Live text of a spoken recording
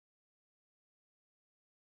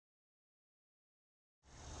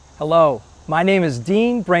Hello, my name is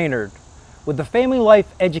Dean Brainard with the Family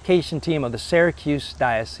Life Education Team of the Syracuse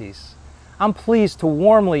Diocese. I'm pleased to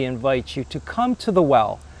warmly invite you to come to the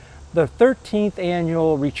Well, the 13th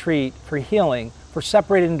annual retreat for healing for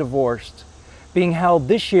separated and divorced, being held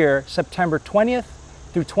this year, September 20th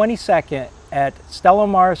through 22nd at Stella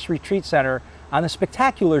Maris Retreat Center on the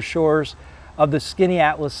spectacular shores of the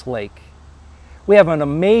Skaneateles Lake. We have an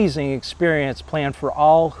amazing experience planned for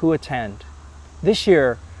all who attend. This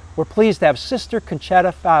year, we're pleased to have Sister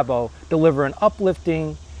Conchetta Fabo deliver an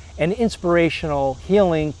uplifting and inspirational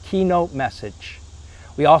healing keynote message.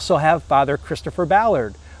 We also have Father Christopher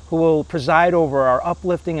Ballard, who will preside over our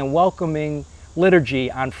uplifting and welcoming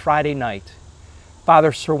liturgy on Friday night.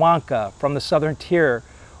 Father Serwanka from the Southern Tier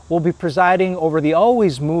will be presiding over the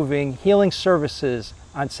always moving healing services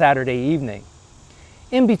on Saturday evening.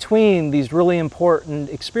 In between these really important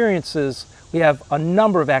experiences, we have a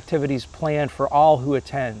number of activities planned for all who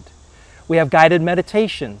attend. We have guided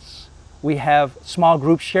meditations. We have small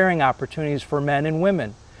group sharing opportunities for men and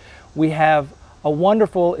women. We have a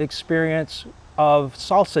wonderful experience of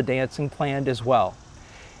salsa dancing planned as well.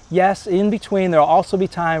 Yes, in between there will also be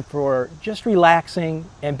time for just relaxing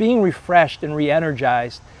and being refreshed and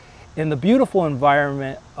re-energized in the beautiful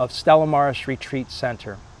environment of Stella Maris Retreat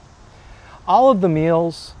Center. All of the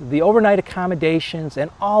meals, the overnight accommodations, and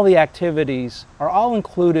all the activities are all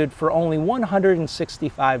included for only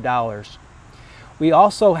 $165. We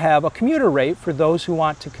also have a commuter rate for those who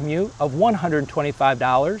want to commute of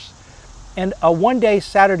 $125 and a one-day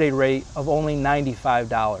Saturday rate of only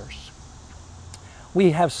 $95. We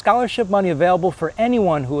have scholarship money available for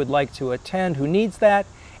anyone who would like to attend who needs that,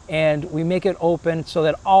 and we make it open so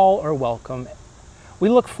that all are welcome. We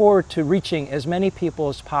look forward to reaching as many people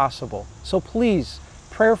as possible, so please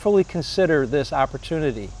prayerfully consider this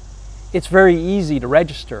opportunity. It's very easy to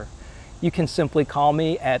register. You can simply call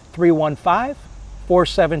me at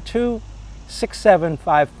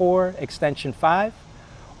 315-472-6754 extension 5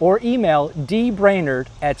 or email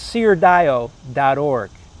dbrainard@seerdio.org.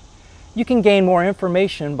 You can gain more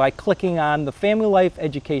information by clicking on the Family Life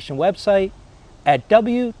Education website at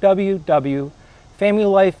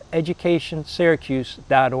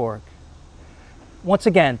www.familylifeeducationsyracuse.org. Once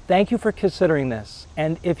again, thank you for considering this,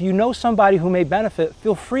 and if you know somebody who may benefit,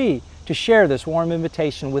 feel free to share this warm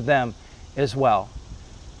invitation with them as well.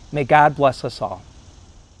 May God bless us all.